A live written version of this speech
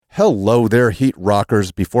Hello there, Heat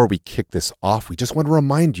Rockers. Before we kick this off, we just want to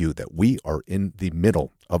remind you that we are in the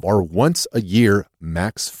middle of our once-a-year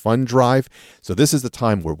Max Fun Drive. So this is the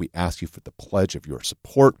time where we ask you for the pledge of your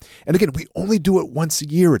support. And again, we only do it once a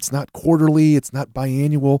year. It's not quarterly. It's not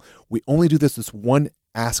biannual. We only do this one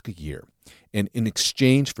ask a year. And in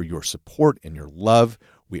exchange for your support and your love,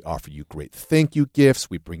 we offer you great thank you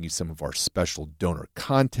gifts. We bring you some of our special donor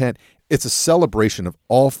content. It's a celebration of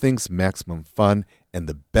all things Maximum Fun and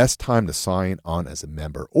the best time to sign on as a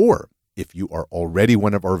member. Or if you are already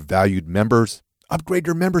one of our valued members, upgrade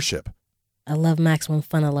your membership. I love Maximum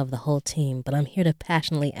Fun. I love the whole team, but I'm here to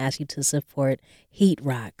passionately ask you to support Heat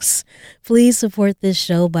Rocks. Please support this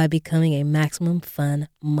show by becoming a Maximum Fun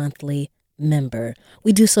monthly member.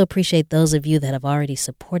 We do so appreciate those of you that have already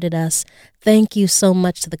supported us. Thank you so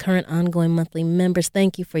much to the current ongoing monthly members.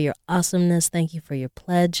 Thank you for your awesomeness. Thank you for your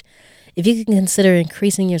pledge. If you can consider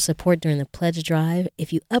increasing your support during the pledge drive,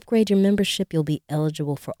 if you upgrade your membership, you'll be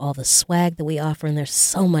eligible for all the swag that we offer, and there's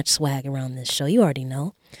so much swag around this show. You already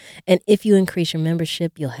know. And if you increase your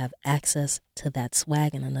membership, you'll have access to that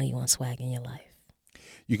swag, and I know you want swag in your life.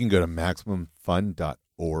 You can go to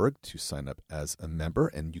MaximumFun.org to sign up as a member,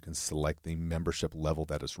 and you can select the membership level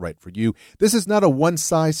that is right for you. This is not a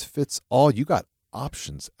one-size-fits-all. You got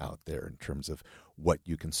options out there in terms of what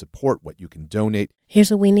you can support, what you can donate.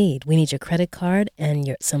 Here's what we need. We need your credit card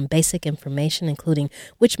and some basic information, including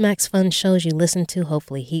which Max Fun shows you listen to.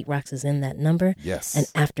 Hopefully Heat Rocks is in that number. Yes. And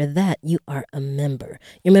after that, you are a member.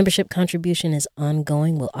 Your membership contribution is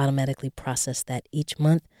ongoing. We'll automatically process that each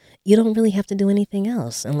month. You don't really have to do anything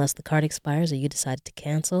else unless the card expires or you decide to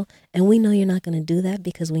cancel. And we know you're not going to do that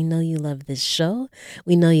because we know you love this show.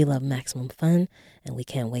 We know you love Maximum Fun, and we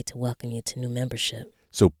can't wait to welcome you to new membership.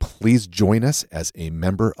 So please join us as a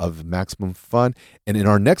member of Maximum Fun. And in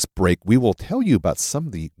our next break, we will tell you about some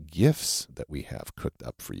of the gifts that we have cooked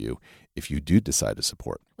up for you if you do decide to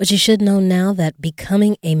support. But you should know now that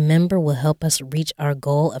becoming a member will help us reach our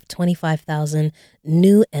goal of 25,000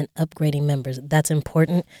 new and upgrading members. That's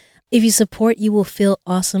important. If you support, you will feel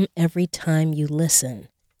awesome every time you listen.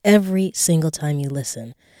 Every single time you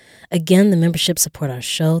listen. Again, the membership support our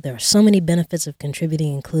show. There are so many benefits of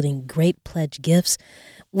contributing, including great pledge gifts.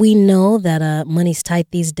 We know that money's tight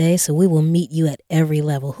these days, so we will meet you at every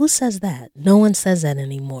level. Who says that? No one says that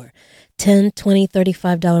anymore. $10, $20,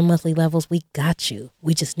 $35 monthly levels, we got you.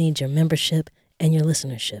 We just need your membership and your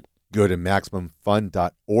listenership. Go to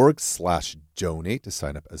MaximumFun.org/donate to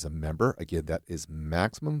sign up as a member. Again, that is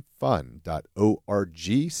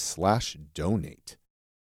MaximumFun.org/donate.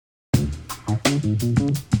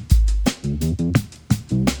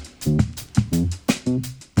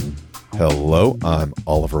 Hello, I'm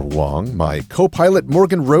Oliver Wong. My co-pilot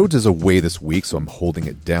Morgan Rhodes is away this week, so I'm holding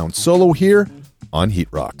it down solo here on Heat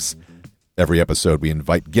Rocks. Every episode, we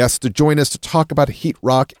invite guests to join us to talk about Heat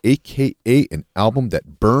Rock, a.k.a. an album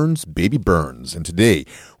that burns, baby burns. And today,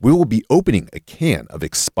 we will be opening a can of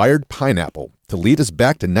expired pineapple to lead us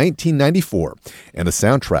back to 1994 and the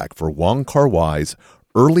soundtrack for Wong Kar-wai's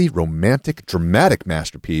early romantic dramatic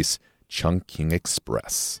masterpiece, Chungking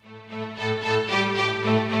Express.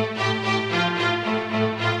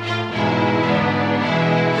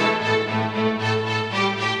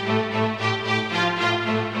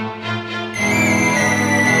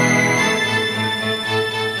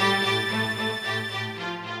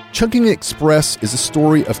 Chungking Express is a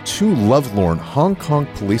story of two lovelorn Hong Kong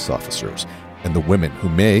police officers and the women who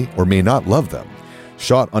may or may not love them.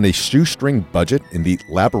 Shot on a shoestring budget in the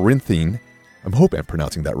labyrinthine, I hope I'm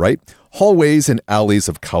pronouncing that right, hallways and alleys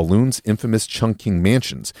of Kowloon's infamous Chungking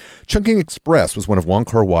mansions. Chungking Express was one of Wong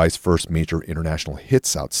Kar-wai's first major international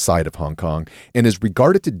hits outside of Hong Kong and is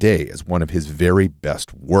regarded today as one of his very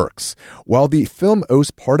best works. While the film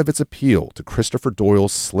owes part of its appeal to Christopher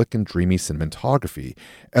Doyle's slick and dreamy cinematography,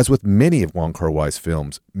 as with many of Wong Kar-wai's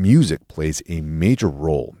films, music plays a major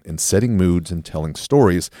role in setting moods and telling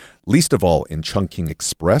stories, least of all in Chungking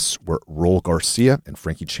Express, where Raul Garcia and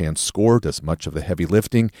Frankie Chan's score does much of the heavy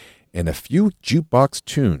lifting, and a few jukebox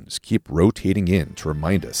tunes keep rotating in to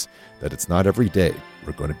remind us that it's not every day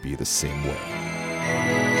we're going to be the same way.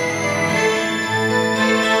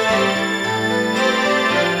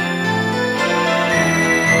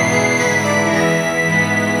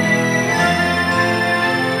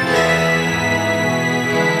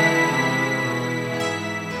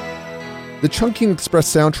 The Chungking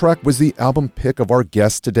Express soundtrack was the album pick of our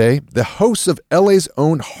guest today, the hosts of LA's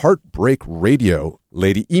own Heartbreak Radio,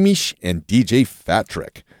 Lady Imish and DJ Fat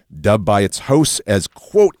Trick. Dubbed by its hosts as,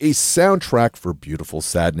 quote, a soundtrack for beautiful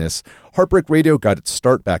sadness, Heartbreak Radio got its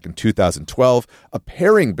start back in 2012, a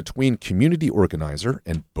pairing between community organizer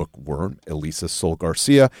and bookworm Elisa Sol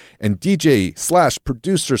Garcia and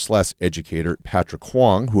DJ/producer/educator Patrick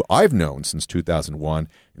Huang, who I've known since 2001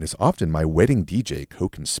 and is often my wedding DJ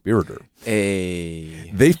co-conspirator.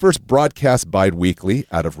 Hey. They first broadcast bi-weekly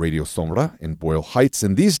out of Radio Sombra in Boyle Heights,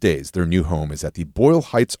 and these days their new home is at the Boyle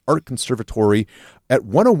Heights Art Conservatory at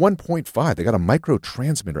 101.5. They got a micro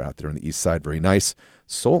transmitter out there on the east side. Very nice.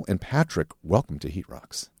 Sol and Patrick, welcome to Heat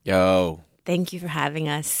Rocks. Yo. Thank you for having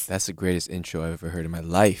us. That's the greatest intro I've ever heard in my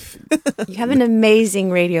life. You have an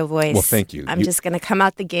amazing radio voice. Well, thank you. I'm just going to come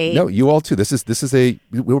out the gate. No, you all too.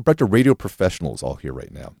 We're a bunch of radio professionals all here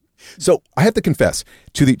right now. So I have to confess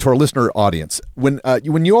to our listener audience, when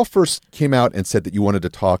you all first came out and said that you wanted to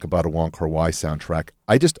talk about a Wong Kar-wai soundtrack,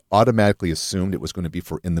 I just automatically assumed it was going to be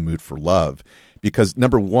for In the Mood for Love, because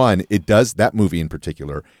number one, that movie in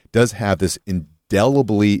particular does have this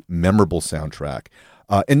indelibly memorable soundtrack.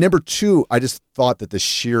 And number two, I just thought that the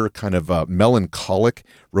sheer kind of melancholic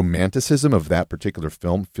romanticism of that particular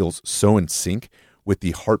film feels so in sync with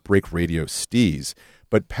the Heartbreak Radio steez.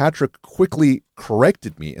 But Patrick quickly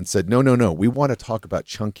corrected me and said, no, we want to talk about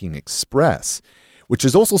Chungking Express, which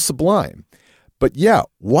is also sublime. But yeah,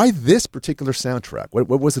 why this particular soundtrack? What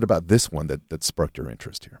was it about this one that sparked your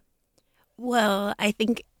interest here? Well, I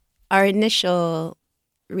think our initial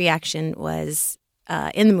reaction was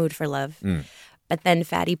In the Mood for Love. But then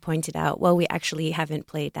Fatty pointed out, well, we actually haven't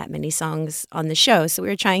played that many songs on the show. So we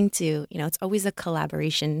were trying to, it's always a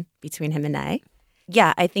collaboration between him and I.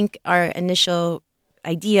 Yeah, I think our initial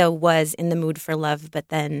idea was In the Mood for Love. But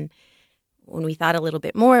then when we thought a little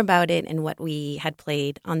bit more about it and what we had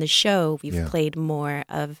played on the show, we've played more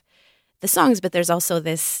of the songs. But there's also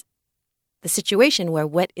the situation where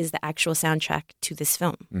what is the actual soundtrack to this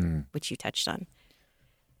film, which you touched on.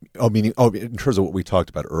 In terms of what we talked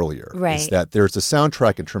about earlier, right? Is that there's a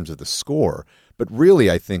soundtrack in terms of the score, but really,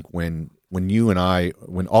 I think when you and I,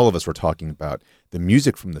 when all of us were talking about the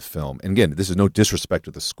music from the film, and again, this is no disrespect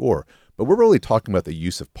to the score, but we're really talking about the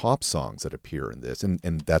use of pop songs that appear in this, and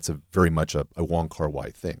that's very much a Wong Kar-wai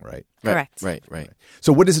thing, right? Correct. Right.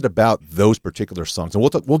 So, what is it about those particular songs? And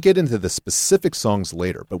we'll get into the specific songs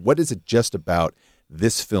later, but what is it just about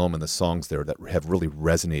this film and the songs there that have really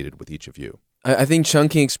resonated with each of you? I think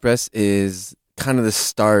Chungking Express is kind of the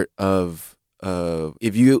start of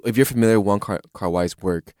if you're familiar with Wong Kar-wai's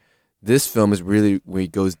work, this film is really where he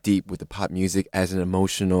goes deep with the pop music as an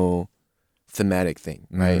emotional, thematic thing,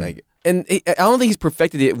 right? I don't think he's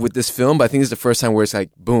perfected it with this film, but I think it's the first time where it's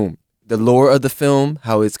like, boom, the lore of the film,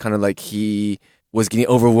 how it's kind of like he was getting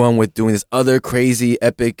overwhelmed with doing this other crazy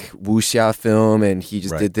epic wuxia film, and he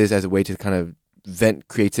just did this as a way to kind of vent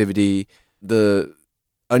creativity. The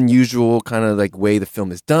unusual kind of like way the film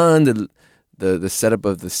is done, the setup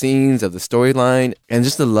of the scenes, of the storyline, and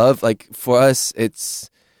just the love. Like for us, it's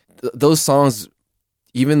those songs,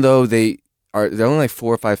 even though they're only like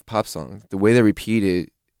 4 or 5 pop songs, the way they're repeated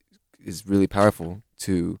is really powerful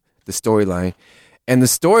to the storyline. And the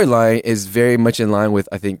storyline is very much in line with,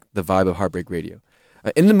 I think, the vibe of Heartbreak Radio.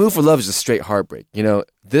 In the Mood for Love is just straight heartbreak.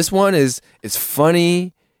 This one is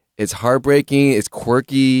funny, it's heartbreaking, it's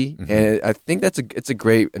quirky, and I think it's a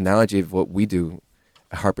great analogy of what we do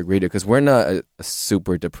at Heartbreak Radio, because we're not a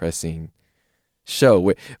super depressing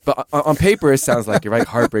show. But on paper, it sounds like you're right,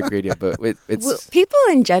 Heartbreak Radio, but it's... Well, people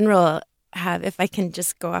in general have, if I can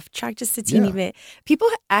just go off track just a teeny bit, people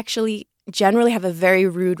actually generally have a very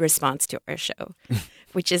rude response to our show,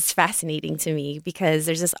 which is fascinating to me, because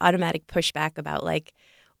there's this automatic pushback about like,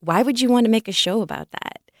 why would you want to make a show about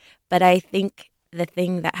that? But I think the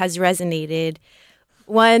thing that has resonated,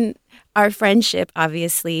 one, our friendship,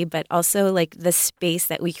 obviously, but also like the space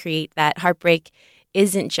that we create, that heartbreak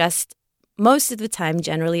isn't just, most of the time,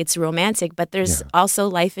 generally it's romantic, but there's also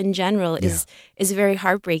life in general is very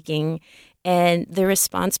heartbreaking. And the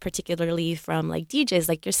response, particularly from like DJs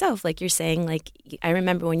like yourself, like you're saying, like, I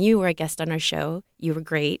remember when you were a guest on our show, you were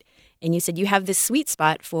great. And you said you have this sweet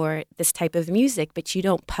spot for this type of music, but you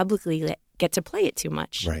don't publicly get to play it too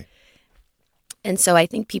much. Right. And so I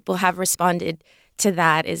think people have responded to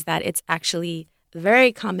that, is that it's actually a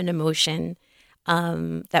very common emotion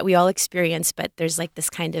that we all experience, but there's like this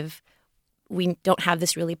kind of, we don't have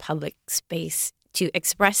this really public space to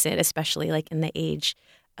express it, especially like in the age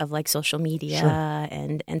of like social media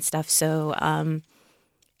and stuff. So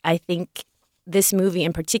I think this movie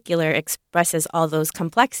in particular expresses all those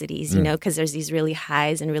complexities, because there's these really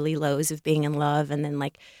highs and really lows of being in love, and then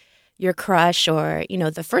like your crush, or,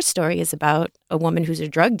 the first story is about a woman who's a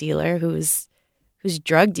drug dealer whose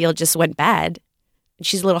drug deal just went bad.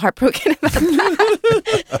 she's a little heartbroken about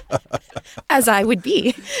that, as I would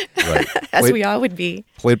be, Right. as we all would be.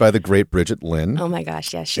 Played by the great Bridget Lin. Oh my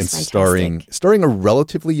gosh, yes, and she's fantastic. starring a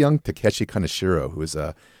relatively young Takeshi Kaneshiro, who is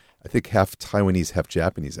a, I think, half Taiwanese, half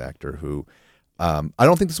Japanese actor who, I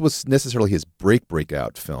don't think this was necessarily his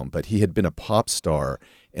breakout film, but he had been a pop star,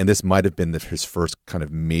 and this might have been his first kind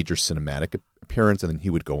of major cinematic appearance, and then he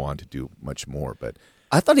would go on to do much more. But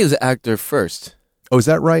I thought he was an actor first. oh, is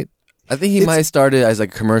that right? I think he might have started as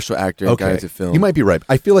like a commercial actor and got into film. You might be right.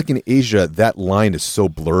 I feel like in Asia that line is so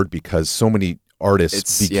blurred because so many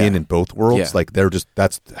artists begin in both worlds. Yeah. Like they're just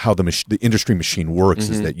that's how the industry machine works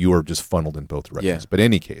is that you are just funneled in both directions. Yeah. But in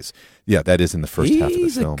any case, yeah, that is in the first half of the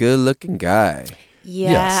He's film. a good-looking guy.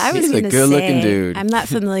 Yeah, Yes. I was He's a going to good-looking say, dude. I'm not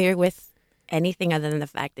familiar with anything other than the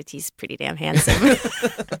fact that he's pretty damn handsome.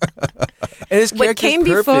 And his What character's came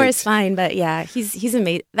before perfect. is fine, but yeah, he's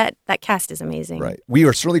amazing. That cast is amazing. Right. We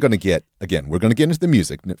are certainly going to get we're going to get into the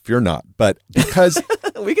music. Fear not, but because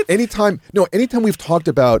anytime we've talked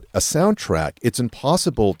about a soundtrack, it's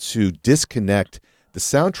impossible to disconnect the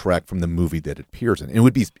soundtrack from the movie that it appears in. And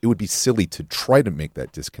it would be silly to try to make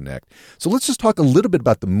that disconnect. So let's just talk a little bit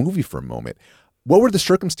about the movie for a moment. What were the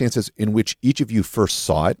circumstances in which each of you first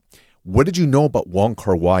saw it? What did you know about Wong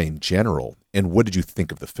Kar-wai in general? And what did you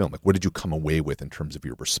think of the film? Like, what did you come away with in terms of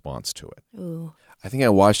your response to it? Ooh. I think I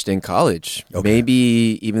watched it in college. Okay.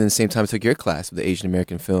 Maybe even the same time I took your class with the Asian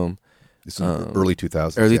American film. This is the early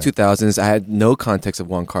 2000s. Early yeah. 2000s. I had no context of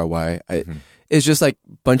Wong Kar-wai. It's just like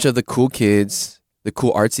a bunch of the cool kids, the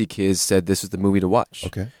cool artsy kids said this was the movie to watch.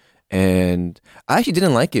 Okay. And I actually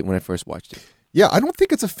didn't like it when I first watched it. Yeah, I don't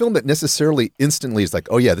think it's a film that necessarily instantly is like,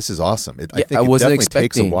 oh yeah, this is awesome. I think I it wasn't definitely takes a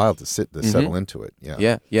expecting- while to settle into it.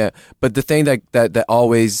 Yeah. Yeah. But the thing that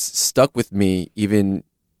always stuck with me, even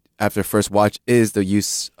after first watch, is the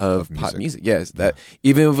use of pop music. Yes, that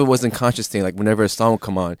even if it wasn't conscious thing, like whenever a song would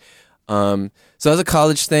come on. So as a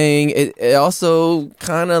college thing, it also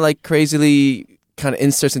kind of like crazily kind of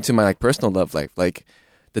inserts into my like personal love life. Like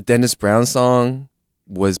the Dennis Brown song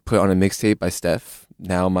was put on a mixtape by Steph.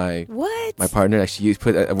 Now my partner actually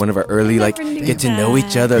put one of our early like never knew get to know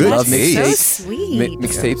each other Good love taste. mixtapes. So sweet.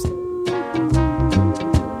 Mixtapes.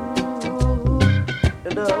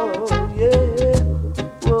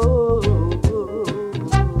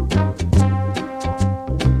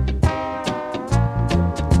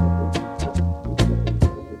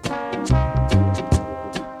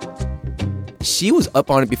 She was up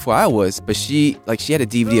on it before I was, but she had a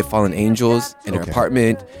DVD of Fallen Angels in her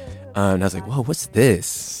apartment. And I was like, whoa, what's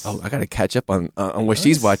this? Oh, I got to catch up on what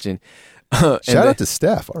she's watching. Shout out to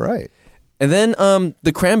Steph. All right. And then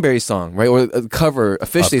the Cranberry song, right? Or a cover,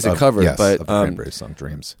 officially it's a cover. Yes, but of the Cranberry song,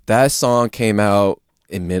 Dreams. that song came out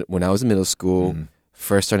when I was in middle school,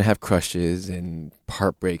 first starting to have crushes and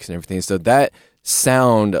heartbreaks and everything. So that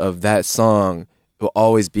sound of that song will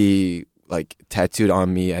always be like tattooed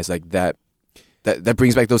on me as like that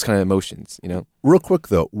brings back those kind of emotions, you know? Real quick,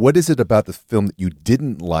 though, what is it about the film that you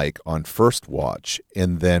didn't like on first watch,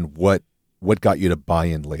 and then what got you to buy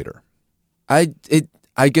in later? I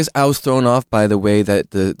guess I was thrown off by the way that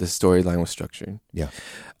the storyline was structured. Yeah.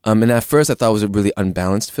 And at first I thought it was a really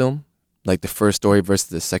unbalanced film, like the first story versus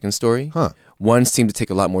the second story. Huh. One seemed to take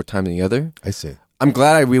a lot more time than the other. I see. I'm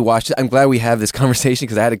glad I rewatched it. I'm glad we have this conversation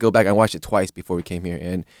because I had to go back and watch it twice before we came here.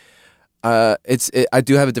 And I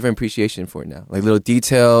do have a different appreciation for it now. Like little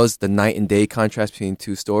details, the night and day contrast between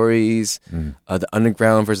two stories, the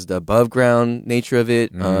underground versus the above ground nature of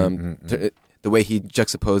it, the way he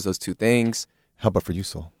juxtaposed those two things. How about for you,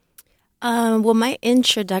 Sol? Well, my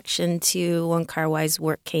introduction to Wong Kar-wai's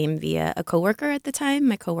work came via a coworker at the time.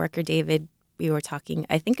 My coworker David, we were talking,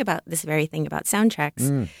 I think, about this very thing about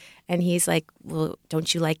soundtracks. And he's like, well,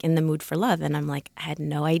 don't you like In the Mood for Love? And I'm like, I had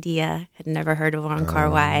no idea, had never heard of Wong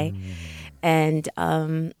Kar-wai. And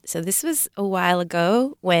so this was a while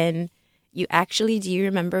ago when you actually, do you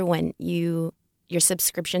remember when your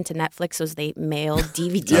subscription to Netflix was they mailed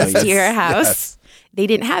DVDs to your house? Yes. They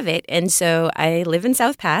didn't have it. And so I live in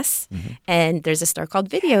South Pass, and there's a store called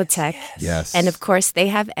Videotech. Yes. And of course, they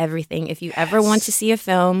have everything. If you ever want to see a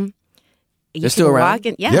film, you They're still can around? walk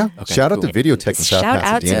in. Yeah. Okay, Shout out cool. to Videotech in South Shout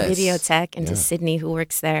out to Pasadena. Videotech and to Yeah. Sydney who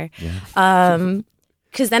works there.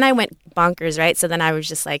 Because then I went bonkers, right? So then I was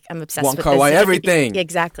just like, I'm obsessed Wong with Kar-wai this. everything.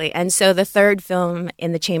 Exactly. And so the third film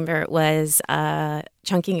in the chamber was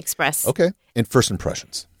Chungking Express. Okay. And first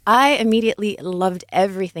impressions. I immediately loved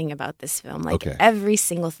everything about this film, like Okay. every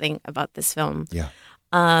single thing about this film. Yeah.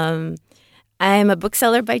 I'm a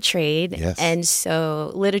bookseller by trade, Yes. and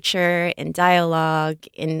so literature and dialogue,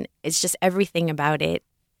 and it's just everything about it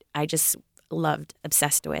I just loved,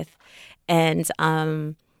 obsessed with. And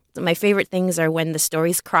My favorite things are when the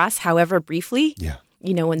stories cross, however briefly. Yeah.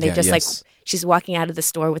 You know, when they like, she's walking out of the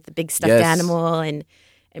store with the big stuffed animal and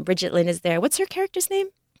Bridget Lynn is there. What's her character's name?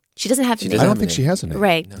 She doesn't have a name. I don't think she has a name.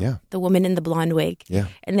 Right. No. Yeah. The woman in the blonde wig. Yeah.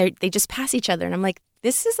 And they just pass each other. And I'm like,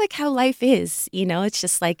 this is like how life is. You know, it's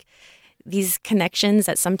just like these connections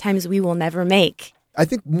that sometimes we will never make. I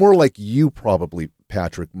think more like you probably,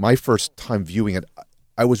 Patrick. My first time viewing it,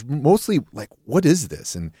 I was mostly like, what is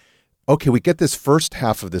this? And okay, we get this first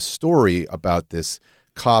half of this story about this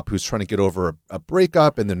cop who's trying to get over a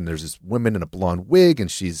breakup, and then there's this woman in a blonde wig,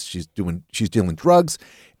 and she's dealing drugs,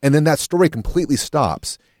 and then that story completely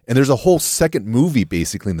stops, and there's a whole second movie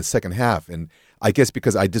basically in the second half. And I guess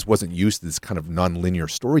because I just wasn't used to this kind of nonlinear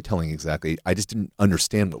storytelling exactly, I just didn't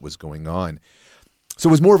understand what was going on. So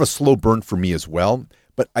it was more of a slow burn for me as well.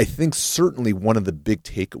 But I think certainly one of the big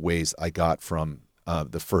takeaways I got from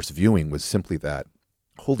the first viewing was simply that,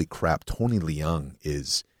 holy crap, Tony Leung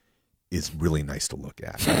is really nice to look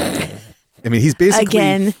at. I mean, he's basically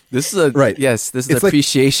again. This is This is the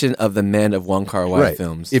appreciation of the men of Wong Kar-wai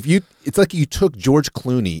films. It's like you took George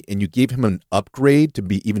Clooney and you gave him an upgrade to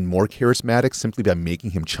be even more charismatic simply by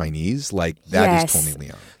making him Chinese. Like that is Tony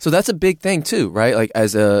Leung. So that's a big thing too, right? Like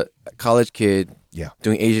as a college kid,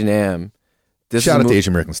 doing Asian Am. Shout out to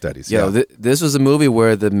Asian American Studies. This was a movie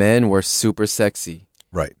where the men were super sexy,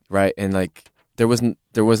 right, and like there wasn't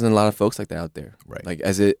a lot of folks like that out there, right? Like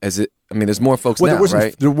as it. I mean, there's more folks now,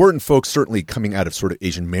 right? There weren't folks certainly coming out of sort of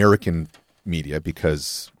Asian American media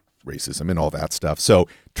because racism and all that stuff. So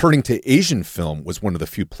turning to Asian film was one of the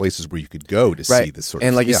few places where you could go to see this sort of.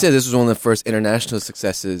 And like you said, this was one of the first international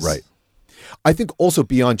successes, right? I think also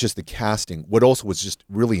beyond just the casting, what also was just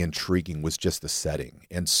really intriguing was just the setting.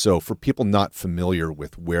 And so for people not familiar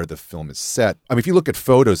with where the film is set, I mean, if you look at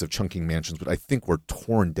photos of Chungking Mansions, but I think were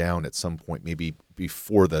torn down at some point, maybe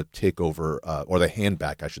before the takeover or the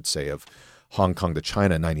handback, I should say, of Hong Kong to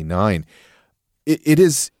China in 99, it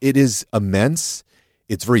is immense.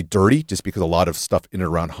 It's very dirty just because a lot of stuff in and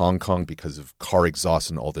around Hong Kong because of car exhaust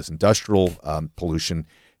and all this industrial pollution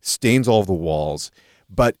stains all of the walls.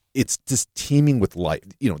 But it's just teeming with life.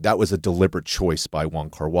 You know, that was a deliberate choice by Wong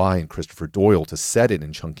Kar-wai and Christopher Doyle to set it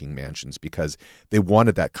in Chungking Mansions because they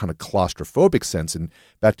wanted that kind of claustrophobic sense. And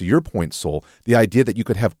back to your point, Sol, the idea that you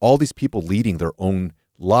could have all these people leading their own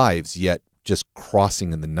lives yet just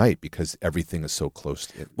crossing in the night because everything is so close.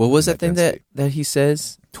 What was that thing that he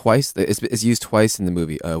says twice? It's used twice in the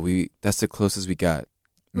movie. That's the closest we got.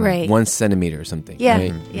 Right. 1 centimeter or something. Yeah.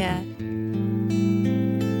 Right? Yeah.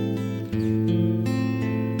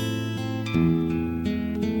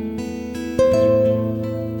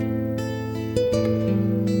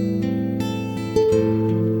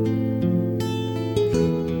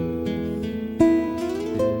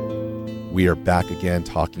 We are back again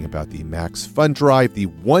talking about the Max Fun Drive, the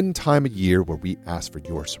one time a year where we ask for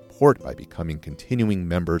your support by becoming continuing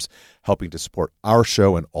members, helping to support our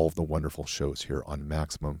show and all of the wonderful shows here on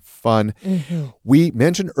Maximum Fun. Mm-hmm. We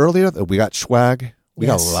mentioned earlier that we got swag. We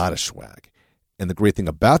got a lot of swag. And the great thing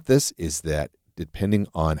about this is that depending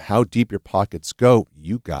on how deep your pockets go,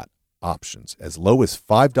 you got options. As low as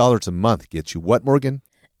 $5 a month gets you what, Morgan?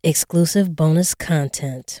 Exclusive bonus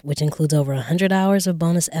content, which includes over 100 hours of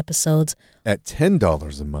bonus episodes. At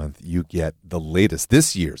 $10 a month, you get the latest,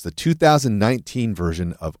 this year's, the 2019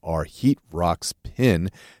 version of our Heat Rocks pin,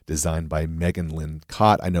 designed by Megan Lynn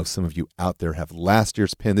Cott. I know some of you out there have last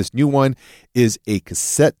year's pin. This new one is a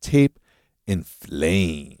cassette tape in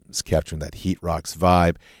flames, capturing that Heat Rocks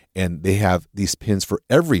vibe. And they have these pins for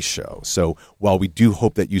every show. So while we do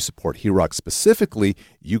hope that you support Heat Rocks specifically,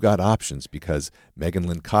 you got options because Megan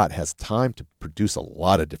Lynn Cott has time to produce a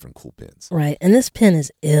lot of different cool pins. Right. And this pin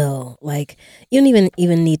is ill. Like, you don't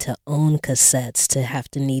even need to own cassettes to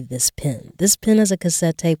have to need this pin. This pin is a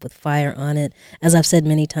cassette tape with fire on it. As I've said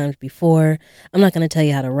many times before, I'm not going to tell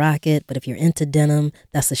you how to rock it, but if you're into denim,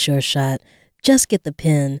 that's the sure shot. Just get the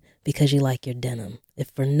pin because you like your denim,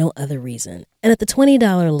 if for no other reason. And at the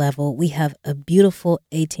 $20 level, we have a beautiful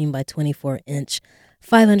 18 by 24 inch,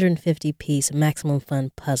 550 piece Maximum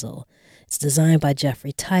Fun puzzle. It's designed by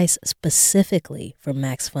Jeffrey Tice specifically for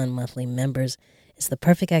Max Fun monthly members. It's the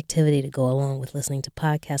perfect activity to go along with listening to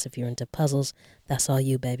podcasts. If you're into puzzles, that's all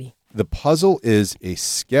you, baby. The puzzle is a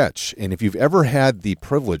sketch. And if you've ever had the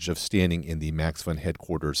privilege of standing in the Max Fun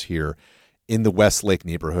headquarters here in the Westlake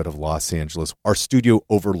neighborhood of Los Angeles, our studio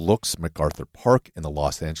overlooks MacArthur Park and the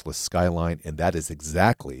Los Angeles skyline, and that is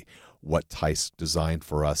exactly what Tice designed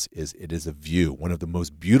for us. It is a view, one of the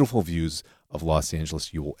most beautiful views of Los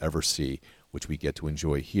Angeles you will ever see, which we get to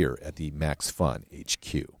enjoy here at the Max Fun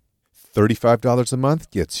HQ. $35 a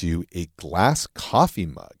month gets you a glass coffee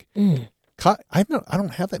mug. I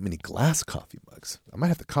don't have that many glass coffee mugs. I might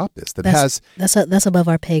have to cop this. That's above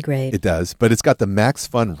our pay grade. It does, but it's got the Max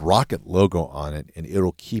Fun Rocket logo on it, and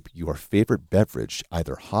it'll keep your favorite beverage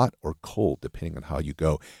either hot or cold, depending on how you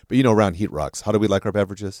go. But around Heat Rocks, how do we like our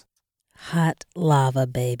beverages? Hot lava,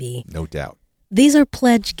 baby. No doubt. These are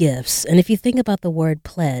pledge gifts, and if you think about the word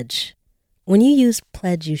pledge, when you use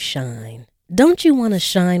pledge, you shine. Don't you want to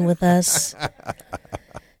shine with us?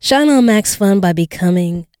 Shine on Max Fun by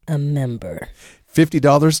becoming a member.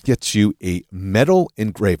 $50 gets you a metal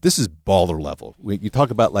engraved. This is baller level. You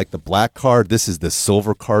talk about like the black card. This is the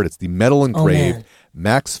silver card. It's the metal engraved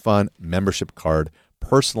Max Fun membership card,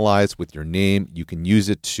 personalized with your name. You can use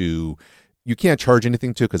it to, you can't charge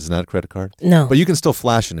anything to because it's not a credit card. No. But you can still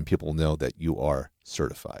flash it and people will know that you are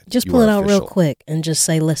certified. Just pull it out real quick and just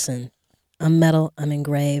say, listen, I'm metal, I'm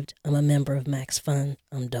engraved, I'm a member of Max Fun,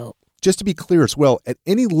 I'm dope. Just to be clear as well, at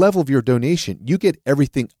any level of your donation, you get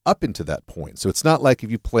everything up into that point. So it's not like if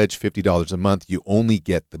you pledge $50 a month, you only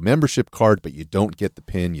get the membership card, but you don't get the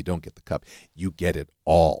pin, you don't get the cup. You get it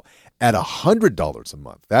all. At $100 a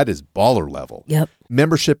month, that is baller level. Yep.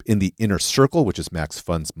 Membership in the Inner Circle, which is Max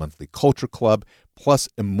Fun's monthly culture club, plus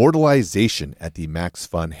immortalization at the Max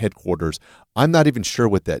Fun headquarters. I'm not even sure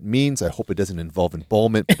what that means. I hope it doesn't involve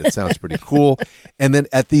embalmment, but it sounds pretty cool. And then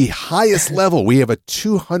at the highest level, we have a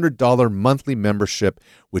 $200 monthly membership,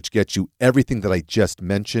 which gets you everything that I just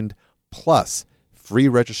mentioned, plus free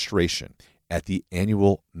registration at the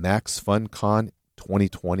annual Max Fun Con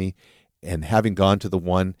 2020. And having gone to the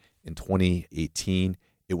one in 2018,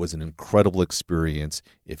 it was an incredible experience.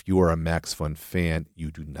 If you are a Max Fun fan,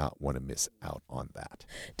 you do not want to miss out on that.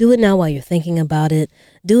 Do it now while you're thinking about it.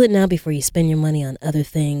 Do it now before you spend your money on other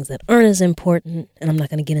things that aren't as important. And I'm not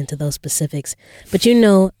going to get into those specifics. But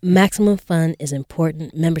Maximum Fun is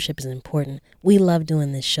important. Membership is important. We love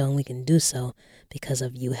doing this show, and we can do so because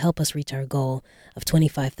of you. Help us reach our goal of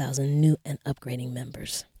 25,000 new and upgrading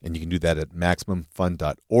members. And you can do that at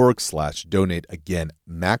MaximumFun.org/donate. Again,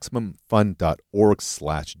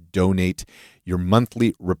 MaximumFun.org/donate. Your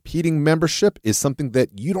monthly repeating membership is something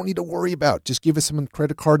that you don't need to worry about. Just give us some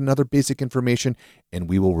credit card and other basic information, and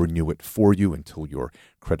we will renew it for you until your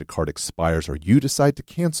credit card expires or you decide to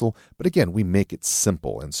cancel. But again, we make it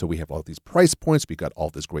simple. And so we have all these price points. We've got all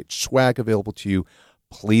this great swag available to you.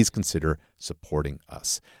 Please consider supporting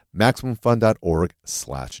us.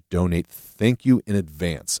 MaximumFun.org/donate. Thank you in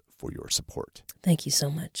advance for your support. Thank you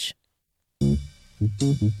so much.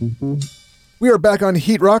 We are back on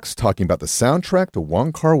Heat Rocks talking about the soundtrack to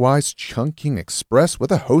Wong Kar-wai's Chungking Express with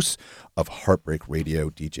the hosts of Heartbreak Radio,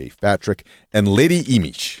 DJ Fatrick and Lady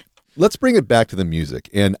Imish. Let's bring it back to the music,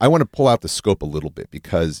 and I want to pull out the scope a little bit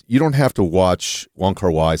because you don't have to watch Wong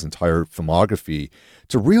Kar-wai's entire filmography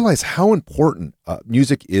to realize how important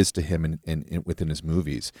music is to him in within his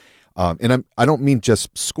movies. And I don't mean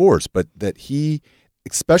just scores, but that he,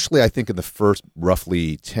 especially I think in the first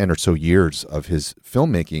roughly 10 or so years of his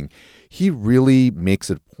filmmaking, he really makes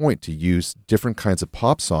it a point to use different kinds of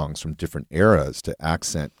pop songs from different eras to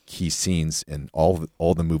accent key scenes in all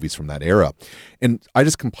the movies from that era. And I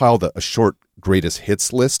just compiled a short greatest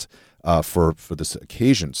hits list for this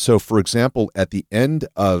occasion. So, for example, at the end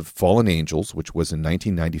of Fallen Angels, which was in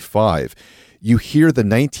 1995, you hear the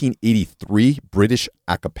 1983 British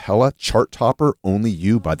a cappella chart topper Only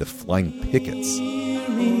You by the Flying Pickets.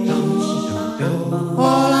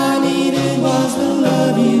 All I needed was the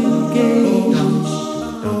love you gave.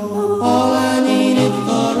 All I needed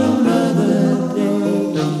for another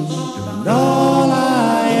day. And all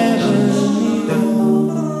I ever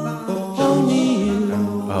knew. Only you.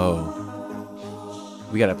 Oh.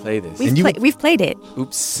 We got to play this. We've played it.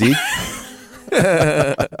 Oops. See?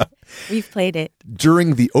 We've played it.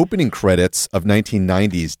 During the opening credits of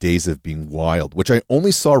 1990's Days of Being Wild, which I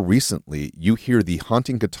only saw recently, you hear the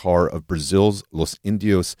haunting guitar of Brazil's Los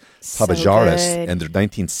Indios Tabajaras and their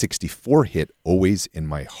 1964 hit Always in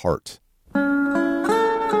My Heart.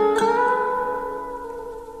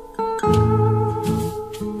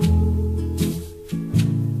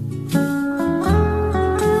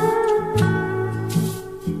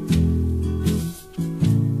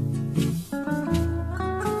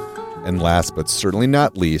 And last but certainly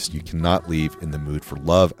not least, you cannot leave In the Mood for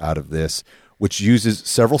Love out of this, which uses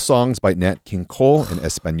several songs by Nat King Cole in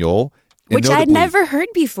Espanol. Which I had never heard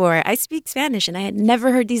before. I speak Spanish, and I had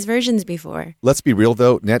never heard these versions before. Let's be real,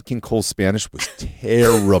 though. Nat King Cole's Spanish was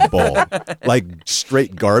terrible. Like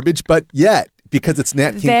straight garbage, but yet, because it's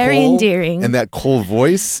Nat King Cole. Very endearing. And that Cole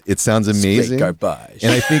voice, it sounds amazing. Straight garbage.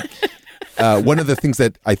 And I think one of the things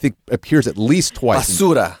that I think appears at least twice.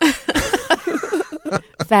 Basura.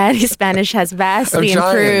 Spanish has vastly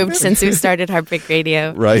improved since we started Heartbreak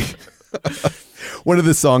Radio. Right. One of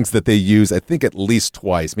the songs that they use, I think at least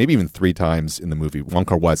twice, maybe even 3 times in the movie, Wong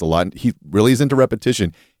Kar-wai's a lot. He really is into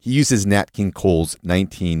repetition. He uses Nat King Cole's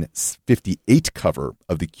 1958 cover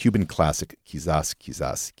of the Cuban classic Quizás,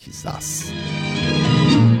 Quizás, Quizás.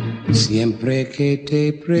 Siempre que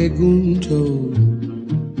te pregunto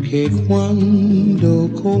que cuándo,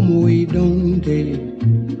 cómo y dónde,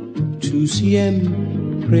 tú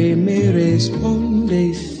siempre me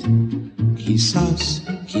respondes, quizás,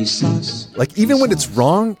 quizás. Like, even when it's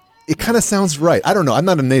wrong, it kind of sounds right. I don't know. I'm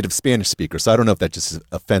not a native Spanish speaker, so I don't know if that just is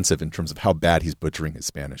offensive in terms of how bad he's butchering his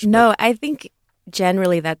Spanish. No, I think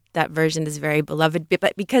generally that version is very beloved,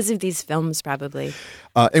 but because of these films, probably.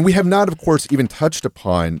 And we have not, of course, even touched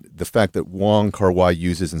upon the fact that Wong Kar-wai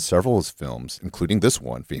uses in several of his films, including this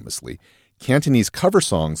one, famously, Cantonese cover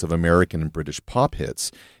songs of American and British pop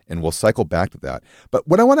hits, and we'll cycle back to that. But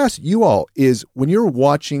what I want to ask you all is, when you're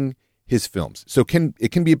watching his films, so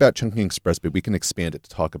it can be about Chungking Express, but we can expand it to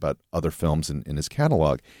talk about other films in his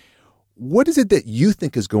catalog. What is it that you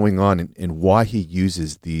think is going on and why he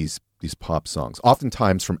uses these pop songs,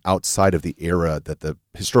 oftentimes from outside of the era the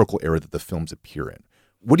historical era that the films appear in?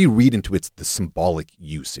 What do you read into the symbolic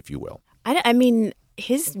use, if you will? I mean,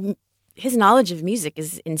 his knowledge of music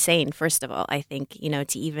is insane, first of all, I think,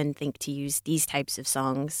 to even think to use these types of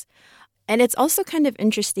songs. And it's also kind of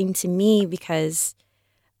interesting to me because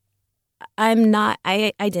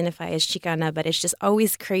I identify as Chicana, but it's just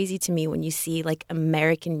always crazy to me when you see like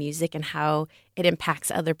American music and how it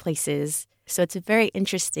impacts other places. So it's very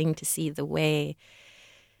interesting to see the way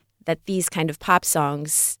that these kind of pop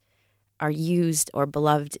songs are used or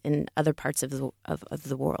beloved in other parts of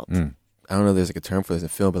the world. I don't know if there's like a term for this in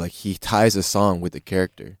film, but like he ties a song with the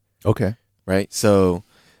character. Okay. Right? So,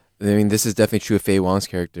 I mean, this is definitely true of Faye Wong's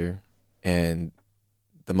character and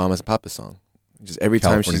the Mamas and Papas song. Just every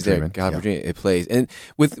time she's there, California, it plays. And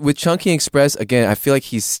with Chungking Express, again, I feel like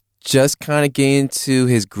he's just kind of getting into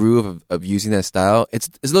his groove of using that style. It's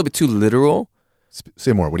a little bit too literal.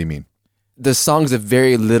 Say more. What do you mean? The song's a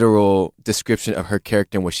very literal description of her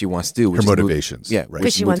character and what she wants to do. Her motivations. Right.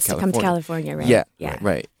 Because she wants to come to California, right? Yeah.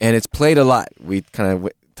 Right. And it's played a lot. We kind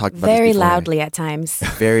of talked about very this before. loudly at times.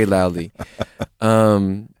 Very loudly.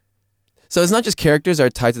 So it's not just characters that are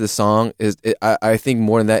tied to the song. I think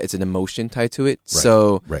more than that, it's an emotion tied to it. Right.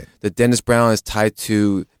 So the Dennis Brown is tied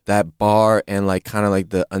to that bar and like kind of like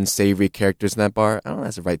the unsavory characters in that bar. I don't know if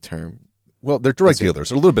that's the right term. Well, they're drug dealers.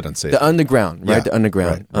 They're a little bit unsavory. The underground, right? Yeah. The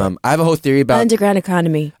underground. Right. I have a whole theory about underground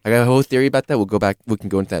economy. I got a whole theory about that. We'll go back. We can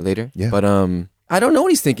go into that later. Yeah. But I don't know what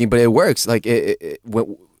he's thinking, but it works. Like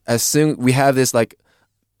as soon we have this like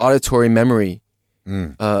auditory memory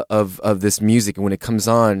of this music, and when it comes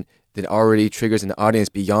on, that already triggers an audience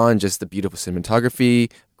beyond just the beautiful cinematography,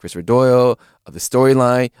 Christopher Doyle, of the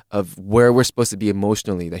storyline, of where we're supposed to be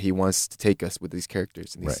emotionally, that he wants to take us with these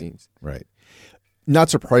characters and these scenes. Right. Not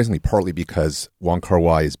surprisingly, partly because Wong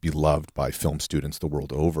Kar-wai is beloved by film students the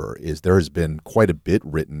world over, is there has been quite a bit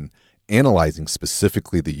written analyzing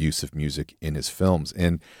specifically the use of music in his films.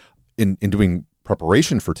 And in doing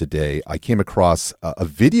preparation for today, I came across a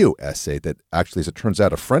video essay that actually, as it turns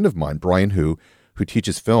out, a friend of mine, Brian Hu, who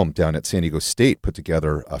teaches film down at San Diego State, put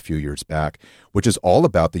together a few years back, which is all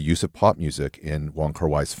about the use of pop music in Wong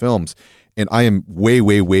Kar-wai's films. And I am way,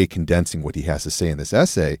 way, way condensing what he has to say in this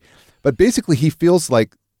essay. But basically, he feels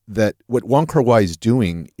like that what Wong Kar-wai is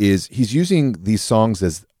doing is he's using these songs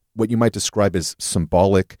as what you might describe as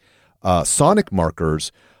symbolic sonic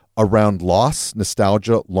markers around loss,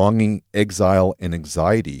 nostalgia, longing, exile, and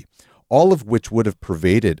anxiety, all of which would have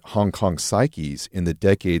pervaded Hong Kong's psyches in the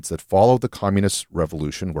decades that followed the Communist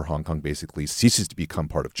Revolution, where Hong Kong basically ceases to become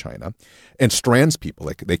part of China and strands people.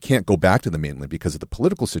 Like, they can't go back to the mainland because of the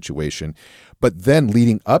political situation. But then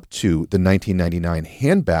leading up to the 1999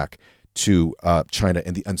 handback to China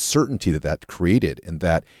and the uncertainty that created, and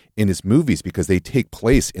that in his movies, because they take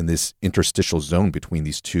place in this interstitial zone between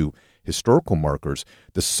these two historical markers,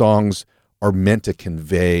 the songs are meant to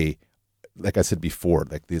convey, like I said before,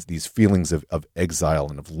 like these feelings of exile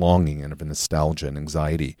and of longing and of nostalgia and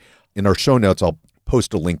anxiety. In our show notes, I'll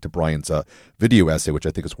post a link to Brian's video essay, which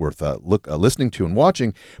I think is worth listening to and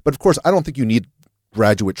watching. But of course, I don't think you need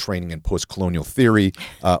graduate training in post-colonial theory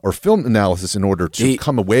or film analysis in order to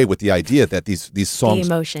come away with the idea that these songs,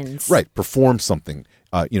 the emotions, right, perform something,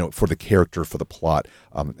 for the character, for the plot,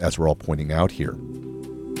 as we're all pointing out here.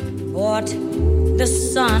 What the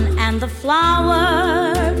sun and the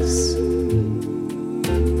flowers,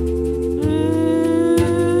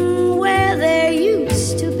 where there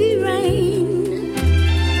used to be rain.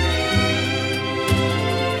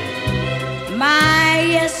 My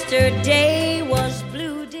yesterday was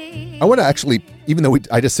blue day. I want to actually, even though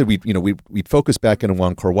I just said we'd focus back into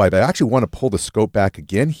Wong Kar-wai, but I actually want to pull the scope back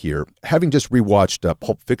again here. Having just rewatched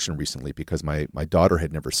Pulp Fiction recently because my daughter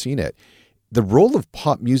had never seen it, the role of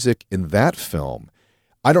pop music in that film,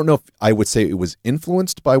 I don't know if I would say it was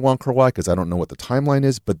influenced by Wong Kar-wai because I don't know what the timeline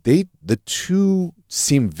is, but the two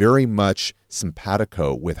seem very much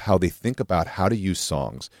simpatico with how they think about how to use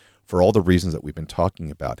songs for all the reasons that we've been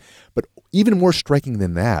talking about. But even more striking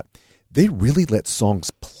than that, they really let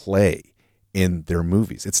songs play in their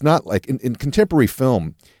movies. It's not like in contemporary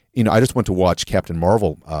film, I just went to watch Captain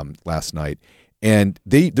Marvel last night, and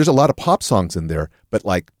there's a lot of pop songs in there, but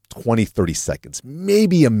like 20, 30 seconds,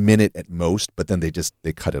 maybe a minute at most, but then they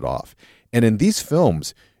cut it off. And in these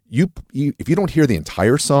films, if you don't hear the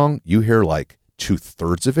entire song, you hear like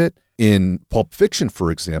 2/3 of it. In Pulp Fiction,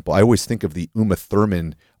 for example, I always think of the Uma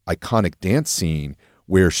Thurman iconic dance scene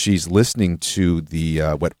where she's listening to the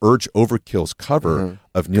what Urge Overkill's cover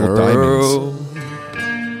of Neil Diamond's.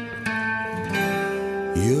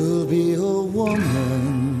 You'll be a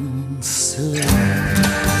woman soon.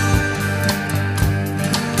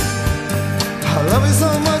 I love you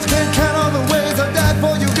so much, can't count all the ways I died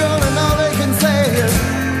for you, girl, and all they can say is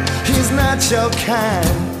he's not your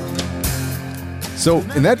kind. So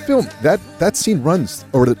in that film, that scene runs,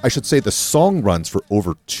 or I should say the song runs for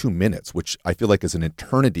over 2 minutes, which I feel like is an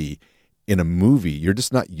eternity in a movie. You're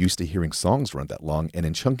just not used to hearing songs run that long. And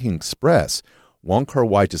in Chungking Express, Wong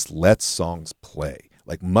Kar-wai just lets songs play,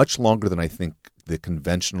 like much longer than I think the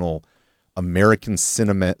conventional American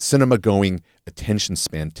cinema-going attention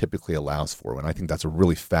span typically allows for. And I think that's a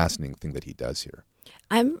really fascinating thing that he does here.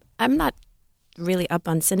 I'm not really up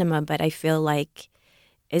on cinema, but I feel like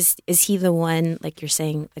is he the one, like you're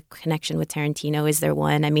saying, the connection with Tarantino? Is there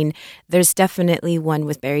one? I mean, there's definitely one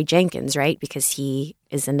with Barry Jenkins, right? Because he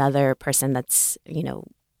is another person that's,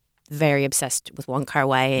 very obsessed with Wong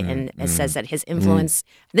Kar-wai and says that his influence,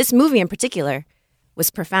 this movie in particular, was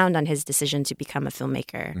profound on his decision to become a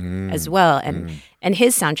filmmaker as well. And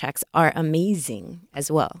his soundtracks are amazing as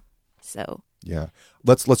well. So yeah,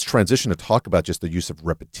 let's transition to talk about just the use of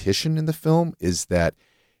repetition in the film. Is that,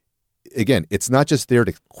 again, it's not just there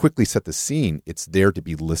to quickly set the scene, it's there to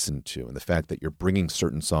be listened to. And the fact that you're bringing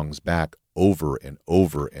certain songs back over and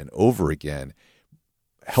over and over again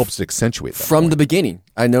helps to accentuate that. From the beginning,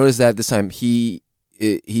 I noticed that this time he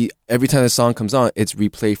every time the song comes on, it's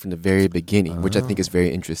replayed from the very beginning, which I think is very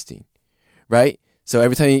interesting, right? So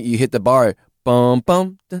every time you hit the bar, bum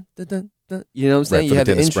bum, dun, dun, dun, dun, you know what I'm saying? Right, you have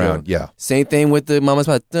the Dennis intro. Brown, yeah. Same thing with the Mama's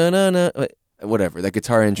Spot, dun, dun, dun, whatever, that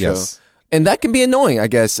guitar intro. Yes. And that can be annoying, I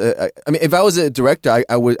guess. I mean, if I was a director,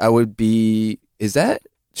 I would be.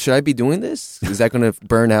 Should I be doing this? Is that going to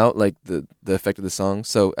burn out like the effect of the song?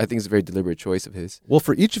 So I think it's a very deliberate choice of his. Well,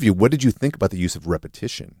 for each of you, what did you think about the use of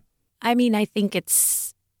repetition? I mean, I think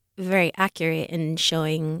it's very accurate in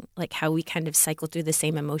showing like how we kind of cycle through the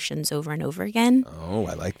same emotions over and over again. Oh,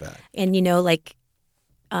 I like that. And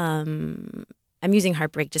I'm using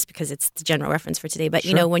Heartbreak just because it's the general reference for today. But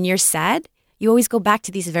Sure. when you're sad, you always go back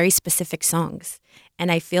to these very specific songs. And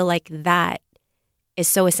I feel like that is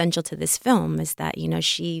so essential to this film, is that,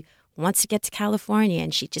 she wants to get to California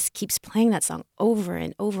and she just keeps playing that song over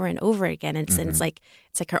and over and over again. And it's like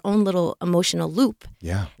her own little emotional loop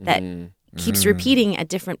Yeah. that keeps repeating at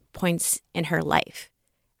different points in her life.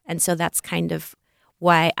 And so that's kind of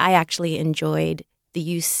why I actually enjoyed the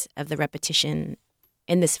use of the repetition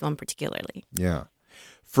in this film particularly. Yeah.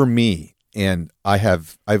 For me, and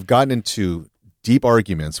I've gotten into deep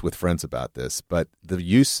arguments with friends about this, but the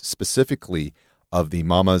use specifically of the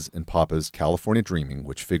Mamas and Papas California Dreaming,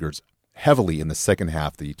 which figures heavily in the second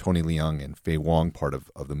half, the Tony Leung and Faye Wong part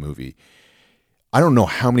of the movie. I don't know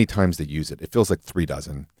how many times they use it. It feels like 3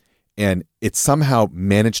 dozen. And it somehow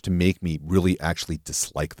managed to make me really actually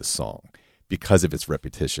dislike the song because of its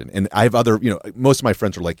repetition. And I have other, most of my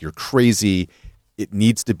friends are like, you're crazy. It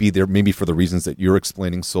needs to be there maybe for the reasons that you're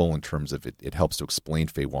explaining, Soul, in terms of it helps to explain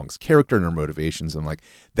Faye Wong's character and her motivations. I'm like,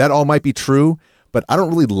 that all might be true, but I don't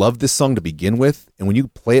really love this song to begin with. And when you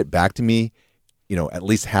play it back to me, at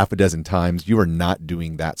least half a dozen times, you are not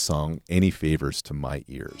doing that song any favors to my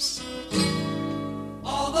ears.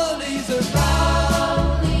 All the leaves are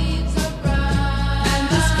brown, and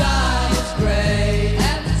the sky is gray,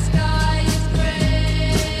 I've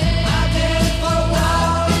been for a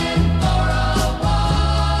while,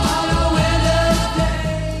 on a winter's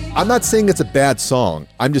day. I'm not saying it's a bad song.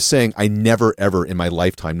 I'm just saying I never, ever in my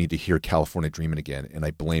lifetime need to hear California Dreamin' again, and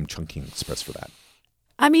I blame Chungking Express for that.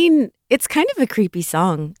 I mean, it's kind of a creepy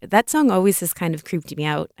song. That song always has kind of creeped me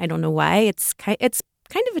out. I don't know why. It's kind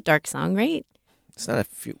of a dark song, right? it's not a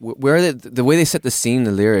where the way they set the scene,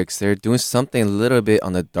 the lyrics, they're doing something a little bit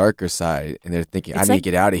on the darker side, and they're thinking, I need to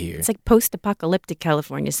get out of here. It's like post-apocalyptic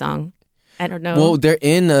California song. I don't know. Well, they're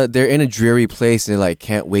in a dreary place, and they're like,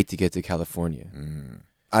 can't wait to get to California.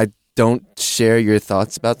 I don't share your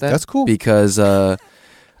thoughts about that. That's cool. Because most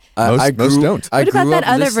don't. What about that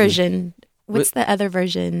other version? What's the other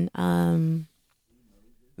version?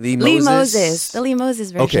 Lee Lee Moses. The Lee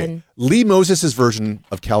Moses version. Okay. Lee Moses' version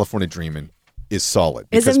of California Dreamin' is solid.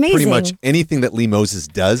 It's Because amazing. pretty much anything that Lee Moses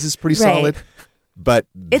does is pretty Right. solid. But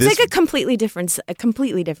It's this, like a completely different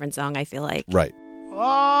song, I feel like. right.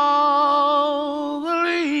 All the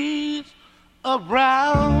leaves are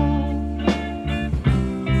brown,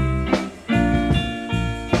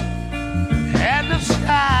 and the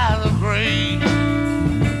skies are gray.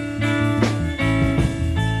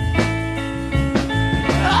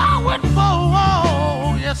 I went for a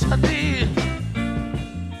walk, yes I did.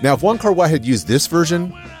 Now, if Wong Kar-wai had used this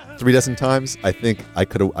version 36 times, I think I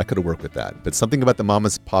could have worked with that. But something about the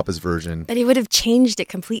Mamas Papas version, But he would have changed it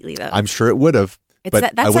completely, though. I'm sure it would have. It's But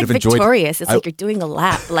I that's would like have enjoyed. victorious. It's like you're doing a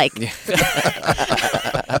lap. Like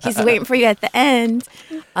he's waiting for you at the end.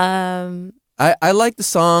 I like the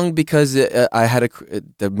song because I had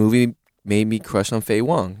the movie made me crush on Faye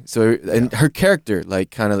Wong. So and her character,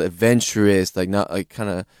 like kind of adventurous, like not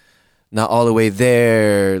all the way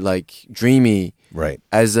there, like dreamy. Right.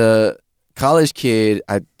 As a college kid,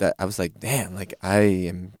 I was like, damn, like I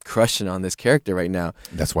am crushing on this character right now.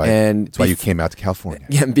 That's why. And That's why you came out to California.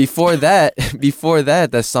 Yeah, and before that,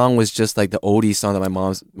 that song was just like the oldie song that my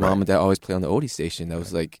mom and dad always play on the oldie station. That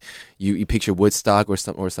was like you picture Woodstock or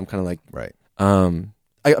some kind of like Right. I'm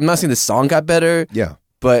not saying the song got better, Yeah.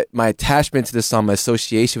 but my attachment to the song, my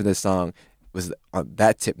association with the song was on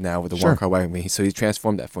that tip now with the Sure. Wong Kar-wai with me. So he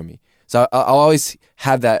transformed that for me. So I'll always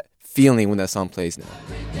have that feeling when that song plays now.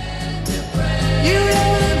 You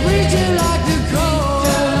know the preacher like the cold.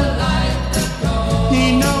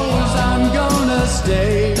 He knows I'm gonna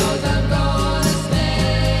stay.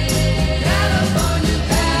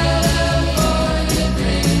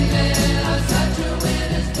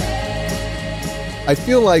 I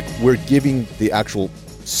feel like we're giving the actual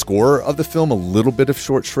score of the film a little bit of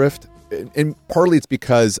short shrift. And partly it's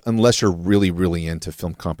because unless you're really, really into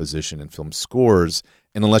film composition and film scores,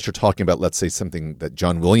 and unless you're talking about, let's say, something that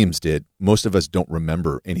John Williams did, most of us don't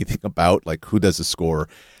remember anything about, like who does the score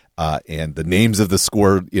and the names of the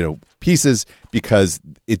score, pieces, because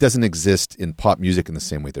it doesn't exist in pop music in the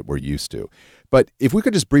same way that we're used to. But if we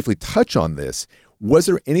could just briefly touch on this, was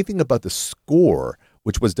there anything about the score,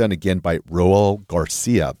 which was done again by Roel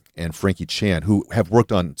Garcia and Frankie Chan, who have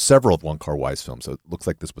worked on several of Wong Kar-wai's films, so it looks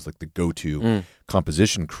like this was like the go-to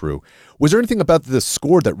composition crew. Was there anything about the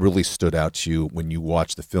score that really stood out to you when you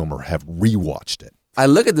watched the film or have rewatched it? I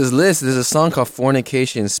look at this list. There's a song called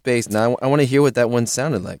Fornication in Space. Now I want to hear what that one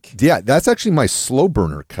sounded like. Yeah, that's actually my slow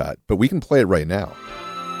burner cut, but we can play it right now.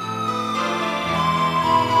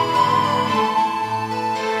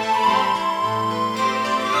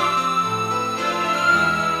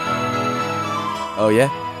 Oh yeah,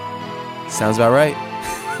 sounds about right.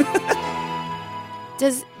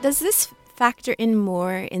 Does this factor in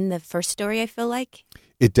more in the first story? I feel like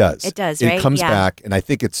It does. It does, It right? comes Yeah. back, and I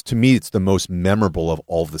think it's the most memorable of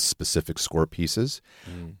all the specific score pieces.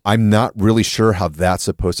 I'm not really sure how that's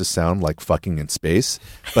supposed to sound like fucking in space,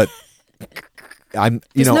 but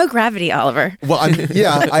there's no gravity, Oliver. Well,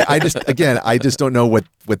 I just don't know what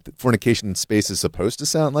Fornication in Space is supposed to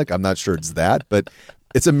sound like. I'm not sure it's that, but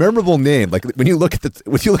it's a memorable name. Like when you look at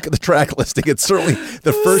the track listing, it's certainly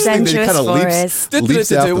the first thing that kind of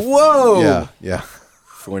leaps out. Whoa! Yeah.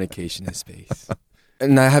 Fornication in Space.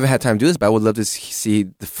 And I haven't had time to do this, but I would love to see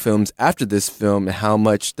the films after this film and how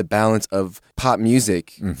much the balance of pop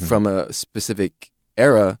music from a specific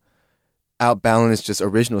era outbalance just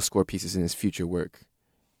original score pieces in his future work.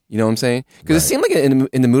 You know what I'm saying? Because it seemed like in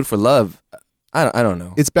the Mood for Love, I don't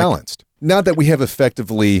know. It's balanced. Now that we have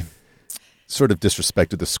effectively sort of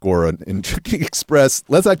disrespected the score in Drinking Express,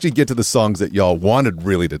 let's actually get to the songs that y'all wanted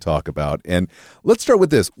really to talk about. And let's start with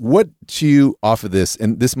this. What to you off of this,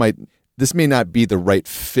 and this may not be the right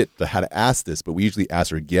fit to how to ask this, but we usually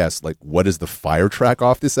ask our guests, like, what is the fire track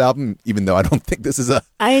off this album? Even though I don't think this is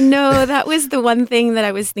I know, that was the one thing that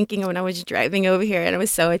I was thinking when I was driving over here, and I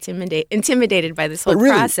was so intimidated by this whole really,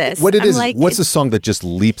 process. What's the song that just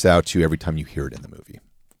leaps out to you every time you hear it in the movie?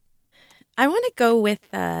 I want to go with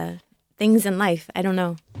Things in Life. I don't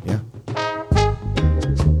know. Yeah.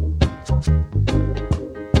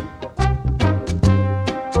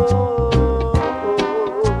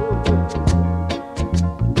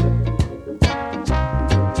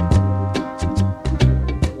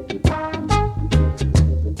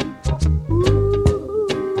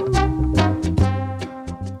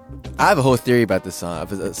 I have a whole theory about this song.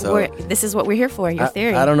 So This is what we're here for, your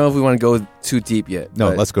theory. I don't know if we want to go too deep yet. No,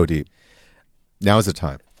 let's go deep. Now is the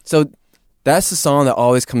time. So that's the song that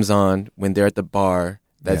always comes on when they're at the bar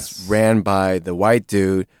that's ran by the white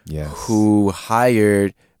dude who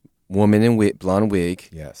hired woman in blonde wig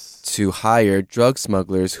to hire drug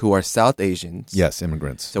smugglers who are South Asians. Yes,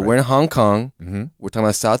 immigrants. So we're in Hong Kong. Mm-hmm. We're talking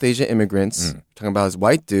about South Asian immigrants. We're talking about this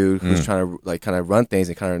white dude who's trying to like kind of run things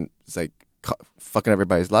and kind of like fucking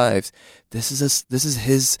everybody's lives. This is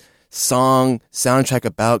his song soundtrack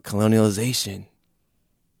about colonialization.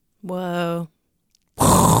 Whoa.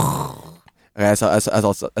 Okay, that's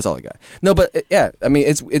all I got. No, but yeah, I mean,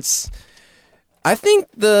 it's. I think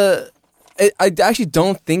I actually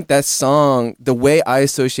don't think that song, the way I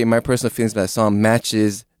associate my personal feelings about that song,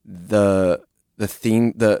 matches the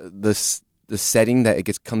theme, the setting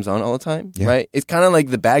that comes on all the time. Yeah. Right? It's kind of like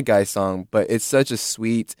the Bad Guy song, but it's such a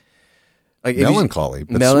sweet, like melancholy,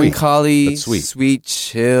 but sweet,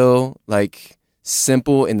 chill, like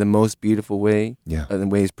simple in the most beautiful way. Yeah, the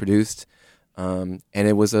way it's produced. And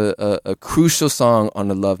it was a crucial song on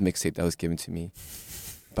the Love mixtape that was given to me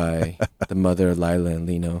by the mother of Lila and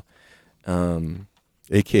Lino.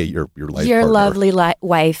 AKA your life your partner. lovely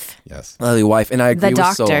wife. Yes. Lovely wife. And I agree the with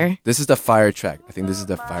doctor. Soul. This is the fire track. I think this is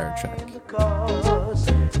the fire track.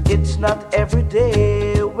 It's not every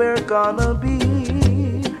day we're gonna be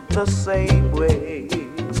the same way.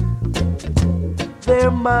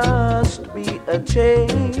 There must be a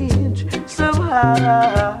change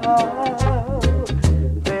somehow.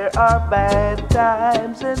 There are bad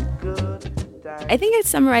times and good times. I think it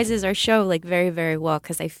summarizes our show like very, very well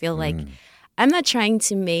because I feel like I'm not trying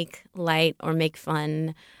to make light or make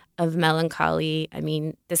fun of melancholy. I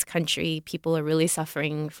mean, this country, people are really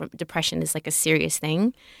suffering from depression is like a serious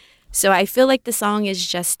thing. So I feel like the song is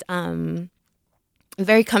just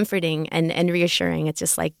very comforting and reassuring. It's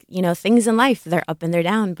just like, you know, things in life, they're up and they're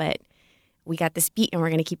down, but we got this beat and we're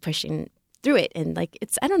going to keep pushing through it. And like,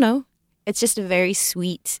 I don't know, it's just a very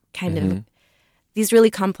sweet kind of, these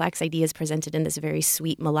really complex ideas presented in this very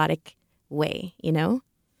sweet melodic way, you know?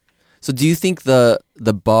 So do you think the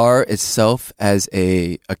bar itself as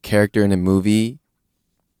a character in a movie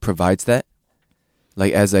provides that?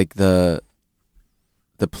 Like as like the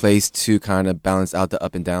place to kind of balance out the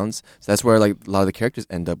up and downs? So that's where like a lot of the characters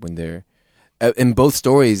end up when they're in both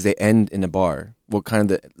stories, they end in a bar. Well,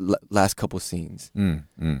 kind of the last couple scenes.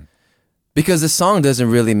 Because the song doesn't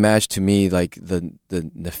really match to me like the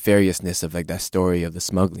nefariousness of like that story of the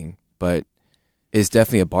smuggling, but it's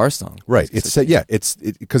definitely a bar song. Right. It's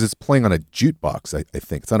because it's playing on a jukebox. I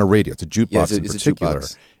think it's on a radio. It's a jukebox in particular,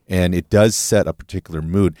 and it does set a particular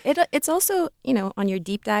mood. It's also, you know, on your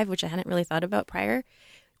deep dive, which I hadn't really thought about prior.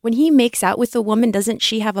 When he makes out with the woman, doesn't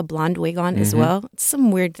she have a blonde wig on as well? It's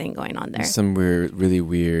some weird thing going on there. Some weird, really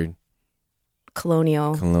weird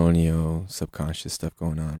colonial subconscious stuff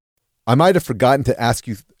going on. I might have forgotten to ask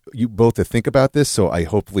you both to think about this, so I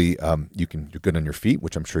hopefully you're good on your feet,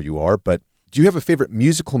 which I'm sure you are. But do you have a favorite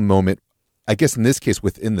musical moment? I guess in this case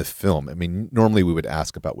within the film. I mean, normally we would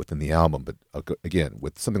ask about within the album, but again,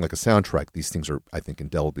 with something like a soundtrack, these things are, I think,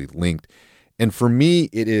 indelibly linked. And for me,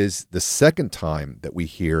 it is the second time that we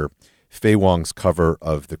hear Faye Wong's cover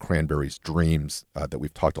of the Cranberries' Dreams that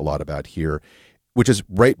we've talked a lot about here, which is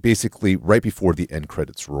basically right before the end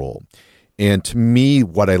credits roll. And to me,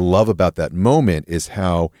 what I love about that moment is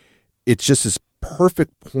how it's just this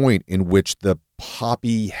perfect point in which the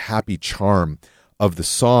poppy, happy charm of the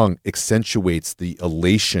song accentuates the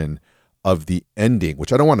elation of the ending,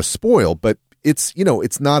 which I don't want to spoil, but it's, you know,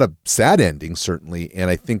 it's not a sad ending, certainly. And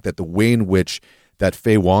I think that the way in which that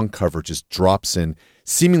Faye Wong cover just drops in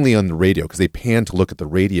seemingly on the radio, because they pan to look at the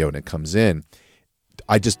radio and it comes in,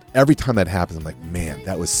 every time that happens, I'm like, man,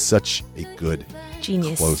 that was such a good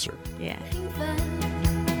genius closer. Yeah.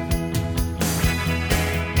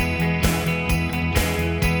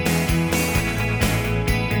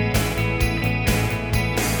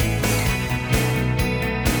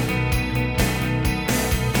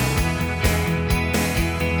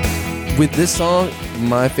 With this song,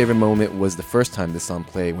 my favorite moment was the first time this song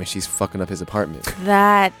played when she's fucking up his apartment.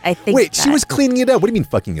 That, I think. Wait, she was cleaning it up? What do you mean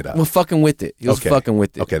fucking it up? Well, fucking with it. He was fucking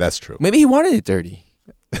with it. Okay, that's true. Maybe he wanted it dirty.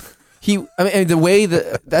 The way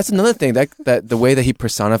that's another thing that the way that he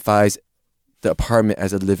personifies the apartment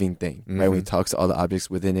as a living thing, right? When he talks to all the objects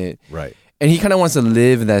within it, right? And he kind of wants to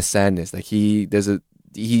live in that sadness. Like it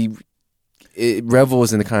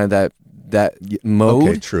revels in the kind of that mode.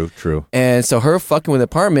 Okay, true. And so her fucking with the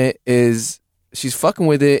apartment she's fucking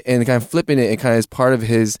with it and kind of flipping it and kind of is part of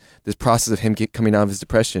this process of him coming out of his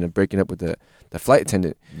depression and breaking up with the flight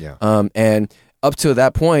attendant. Yeah. And up to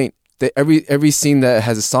that point, every scene that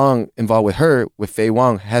has a song involved with her, with Faye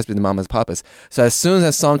Wong, has been the Mamas Papas. So as soon as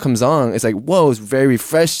that song comes on, it's like, whoa, it's very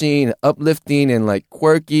refreshing, uplifting, and like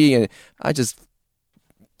quirky, and I just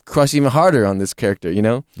crush even harder on this character, you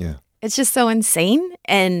know? Yeah. It's just so insane.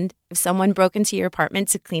 And if someone broke into your apartment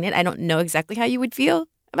to clean it, I don't know exactly how you would feel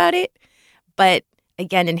about it. But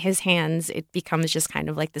again, in his hands, it becomes just kind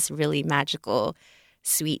of like this really magical,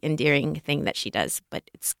 sweet, endearing thing that she does. But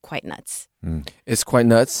it's quite nuts. It's quite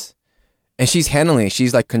nuts. And she's handling it.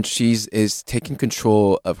 She's like, is taking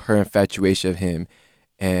control of her infatuation of him.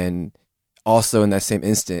 And also in that same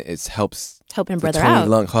instant, it helps Help him for brother Tony out.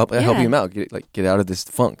 Leung help Yeah. him out, get out of this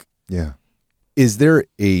funk. Yeah. Is there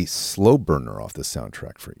a slow burner off the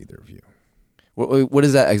soundtrack for either of you? What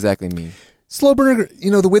does that exactly mean? Slow burner,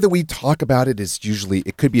 the way that we talk about it is usually,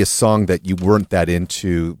 it could be a song that you weren't that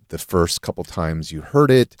into the first couple times you heard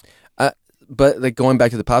it. But like going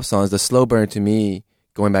back to the pop songs, the slow burn to me,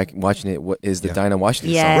 going back and watching it, what is the Dinah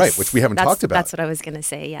Washington Yes. song? Right, which we haven't talked about. That's what I was going to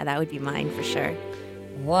say. Yeah, that would be mine for sure.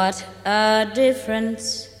 What a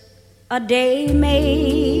difference a day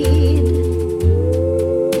made.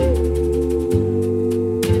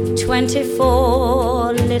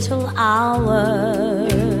 24 little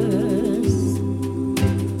hours.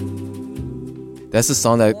 That's the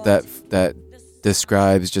song that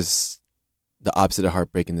describes just the opposite of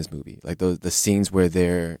heartbreak in this movie. Like the scenes where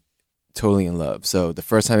they're totally in love. So the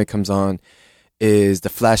first time it comes on is the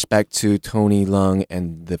flashback to Tony Leung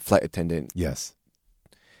and the flight attendant. Yes.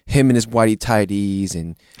 Him in his whitey tighties,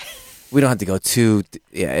 and we don't have to go too.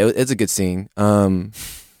 It's a good scene.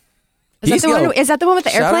 Is that the one with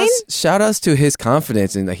the airplane? Shout outs to his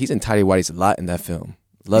confidence, and he's in tighty whities a lot in that film.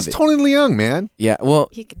 Love He's it. Tony Leung, man. Yeah, well,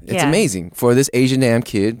 it's yeah. amazing for this Asian damn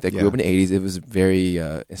kid that grew Yeah. up in the 80s. It was very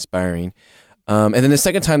inspiring. And then the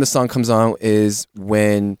second time the song comes on is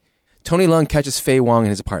when Tony Leung catches Faye Wong in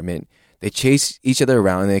his apartment. They chase each other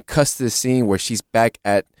around, and they cuts to the scene where she's back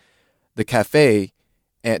at the cafe,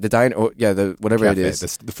 at the diner, whatever Cafe, it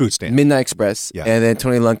is, the food stand. Midnight Express. Yeah. And then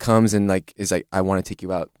Tony Leung comes and is like, I want to take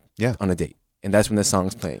you out Yeah. on a date. And that's when the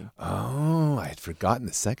song's playing. Oh, I had forgotten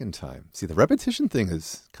the second time. See, the repetition thing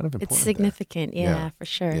is kind of important. It's significant. Yeah, for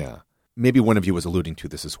sure. Yeah. Maybe one of you was alluding to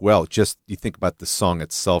this as well. Just you think about the song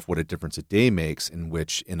itself, what a difference a day makes, in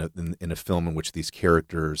which in a film in which these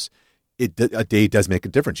characters, a day does make a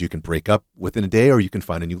difference. You can break up within a day, or you can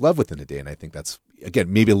find a new love within a day. And I think that's,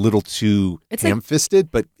 again, maybe a little too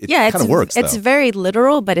ham-fisted, but it kind of works. It's though. very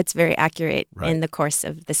literal, but it's very accurate Right. in the course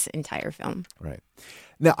of this entire film. Right.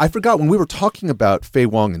 Now, I forgot when we were talking about Faye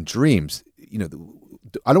Wong and Dreams,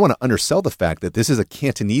 I don't want to undersell the fact that this is a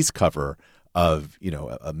Cantonese cover of,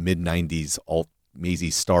 a mid-90s alt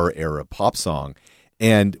Maisie Star era pop song.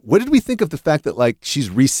 And what did we think of the fact that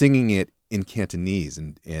she's re-singing it in Cantonese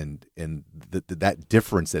and that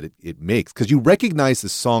difference that it makes? Because you recognize the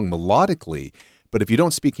song melodically, but if you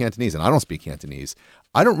don't speak Cantonese, and I don't speak Cantonese,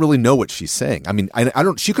 I don't really know what she's saying. I mean, I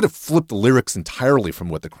don't. She could have flipped the lyrics entirely from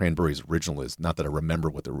what the Cranberries' original is. Not that I remember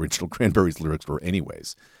what the original Cranberries lyrics were,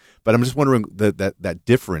 anyways. But I'm just wondering that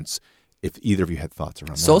difference. If either of you had thoughts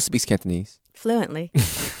around Soul that. speaks Cantonese. Fluently.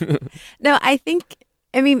 No,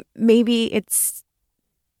 maybe it's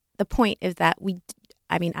the point is that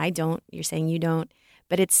I don't, you're saying you don't,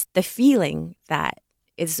 but it's the feeling that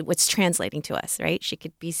is what's translating to us, right? She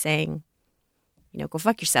could be saying, go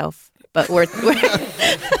fuck yourself, but we're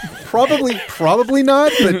Probably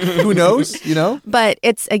not, but who knows, But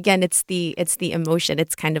it's the emotion.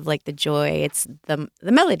 It's kind of like the joy. It's the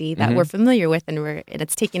melody that we're familiar with, and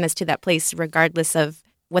it's taking us to that place, regardless of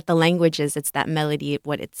what the language is. It's that melody,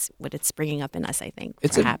 what it's bringing up in us. I think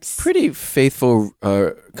It's perhaps a pretty faithful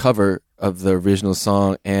cover of the original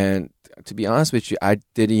song, and to be honest with you, I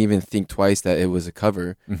didn't even think twice that it was a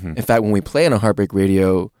cover. Mm-hmm. In fact, when we play it on Heartbreak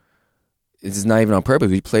Radio, it's not even on purpose.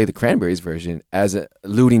 We play the Cranberries version as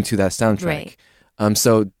alluding to that soundtrack. Right.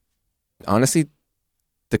 So honestly,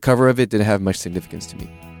 the cover of it didn't have much significance to me.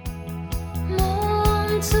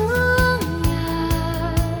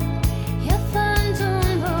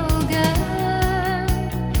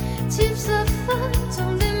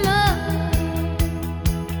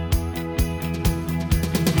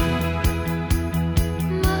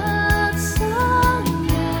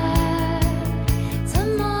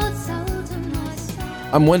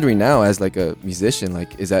 I'm wondering now, as a musician,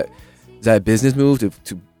 is that a business move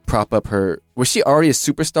to prop up her? Was she already a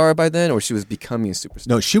superstar by then, or she was becoming a superstar?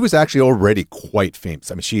 No, she was actually already quite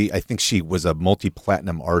famous. I mean, I think she was a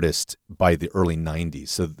multi-platinum artist by the early 90s.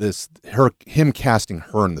 So him casting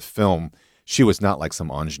her in the film, she was not like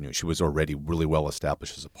some ingenue. She was already really well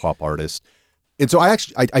established as a pop artist. And so I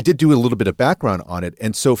did do a little bit of background on it.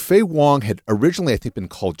 And so Faye Wong had originally, I think, been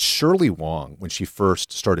called Shirley Wong when she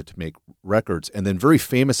first started to make records. And then very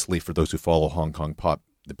famously, for those who follow Hong Kong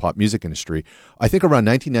the pop music industry, I think around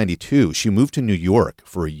 1992, she moved to New York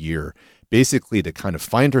for a year, basically to kind of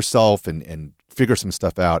find herself and figure some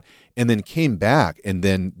stuff out, and then came back. And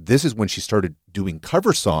then this is when she started doing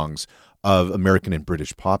cover songs of American and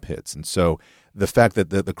British pop hits. And so the fact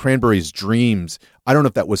that the Cranberries' Dreams, I don't know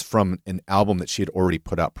if that was from an album that she had already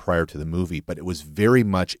put out prior to the movie, but it was very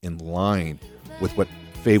much in line with what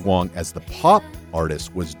Faye Wong as the pop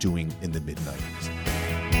artist was doing in the mid-90s.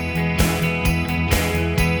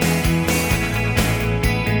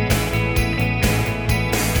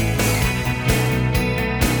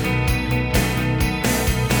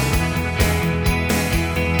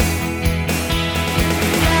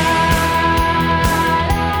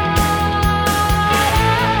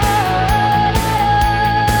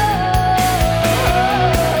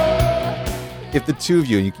 If the two of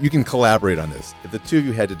you can collaborate on this, if the two of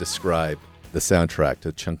you had to describe the soundtrack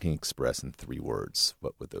to Chungking Express in 3 words,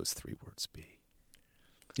 what would those 3 words be?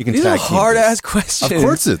 You can These are tag team hard-ass this. questions. Of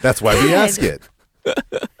course that's why we ask it.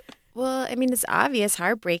 Well, I mean, it's obvious.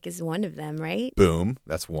 Heartbreak is one of them, right? Boom,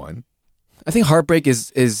 that's one. I think Heartbreak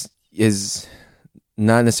is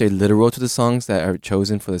not necessarily literal to the songs that are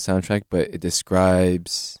chosen for the soundtrack, but it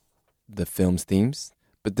describes the film's themes.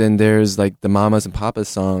 But then there's like the Mamas and Papas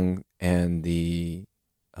song and the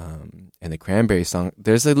Cranberry song.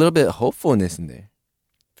 There's a little bit of hopefulness in there,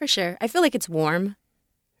 For sure. I feel like it's warm.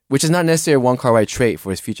 which is not necessarily a Wong Kar-wai trait for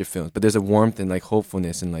his future films. But there's a warmth and like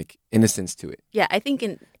hopefulness and like innocence to it. Yeah, I think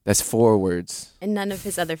That's 4 words. in none of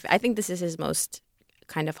his other... I think this is his most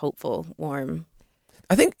kind of hopeful, warm...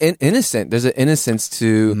 I think innocent. There's an innocence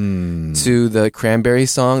to the Cranberry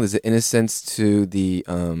song. There's an innocence to the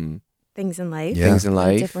Things in life. Yeah. Things in The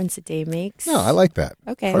life. difference a day makes. No, I like that.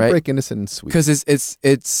 Okay. Heartbreak, innocent, and sweet. Because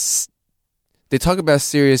it's they talk about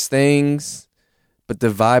serious things, but the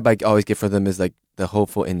vibe I always get from them is like the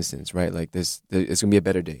hopeful innocence, right? Like it's gonna be a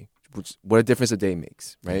better day. What a difference a day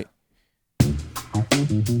makes, right?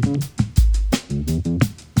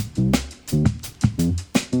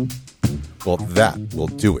 Well, that will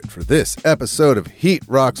do it for this episode of Heat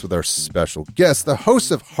Rocks with our special guest, the host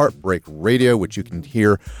of Heartbreak Radio, which you can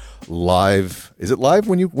hear live. Is it live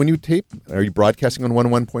when you tape? Are you broadcasting on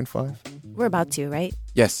 101.5? We're about to, right?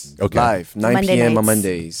 Yes. Okay. Live, 9 Monday p.m. on nights.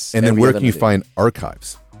 Mondays. And then every where other can you Monday. find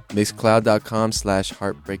archives?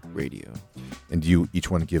 Mixcloud.com/heartbreakradio. And do you each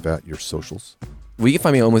want to give out your socials? We can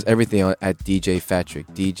find me on almost everything at DJ Fatrick,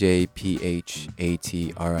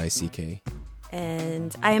 DJPHATRICK.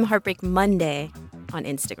 And I am Heartbreak Monday on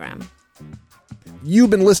Instagram. You've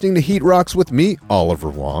been listening to Heat Rocks with me, Oliver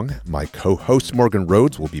Wong. My co-host Morgan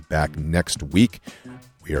Rhodes will be back next week.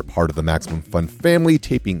 We are part of the Maximum Fun family,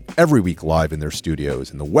 taping every week live in their studios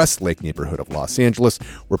in the Westlake neighborhood of Los Angeles,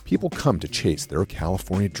 where people come to chase their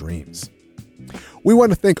California dreams. We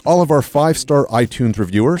want to thank all of our 5-star iTunes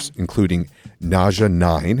reviewers, including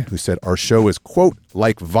Naja9, who said our show is, quote,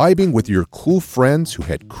 like vibing with your cool friends who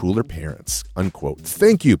had cooler parents, unquote.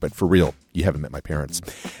 Thank you, but for real, you haven't met my parents.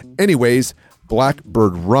 Anyways,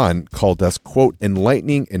 Blackbird Run called us, quote,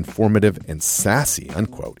 enlightening, informative, and sassy,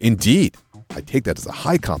 unquote. Indeed, I take that as a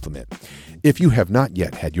high compliment. If you have not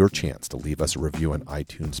yet had your chance to leave us a review on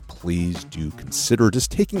iTunes, please do consider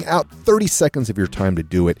just taking out 30 seconds of your time to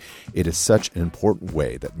do it. It is such an important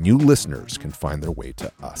way that new listeners can find their way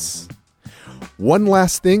to us. One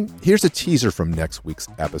last thing, here's a teaser from next week's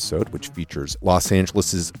episode, which features Los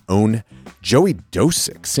Angeles' own Joey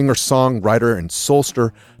Dosick, singer, songwriter, and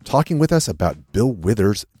soulster, talking with us about Bill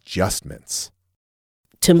Withers' Justments.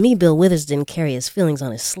 To me, Bill Withers didn't carry his feelings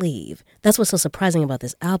on his sleeve. That's what's so surprising about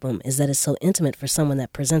this album, is that it's so intimate for someone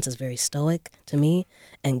that presents as very stoic to me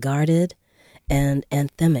and guarded and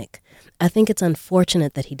anthemic. I think it's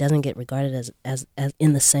unfortunate that he doesn't get regarded as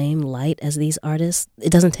in the same light as these artists.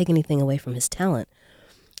 It doesn't take anything away from his talent.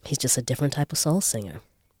 He's just a different type of soul singer.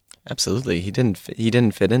 Absolutely. He didn't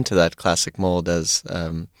fit into that classic mold as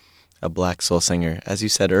a black soul singer. As you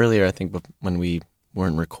said earlier, I think when we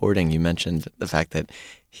weren't recording, you mentioned the fact that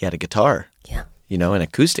he had a guitar. Yeah. An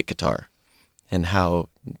acoustic guitar, and how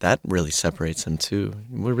that really separates him too.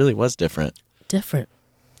 It really was different. Different.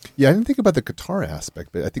 Yeah, I didn't think about the guitar aspect,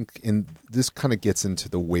 but I think this kind of gets into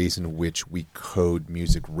the ways in which we code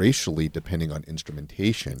music racially depending on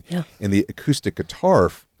instrumentation. Yeah. And the acoustic guitar,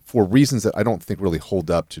 for reasons that I don't think really hold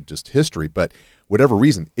up to just history, but whatever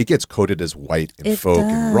reason, it gets coded as white and It folk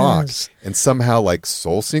and rock. does. And somehow like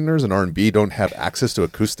soul singers and R&B don't have access to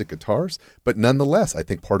acoustic guitars. But nonetheless, I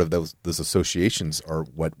think part of those associations are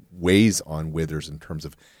what weighs on Withers in terms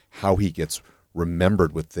of how he gets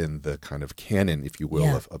remembered within the kind of canon, if you will,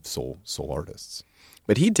 Yeah. of soul artists.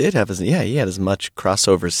 But he did have he had as much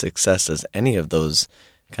crossover success as any of those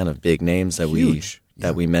kind of big names that Huge.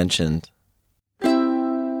 we mentioned.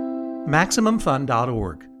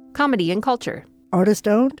 MaximumFun.org. Comedy and culture. Artist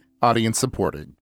owned. Audience supported.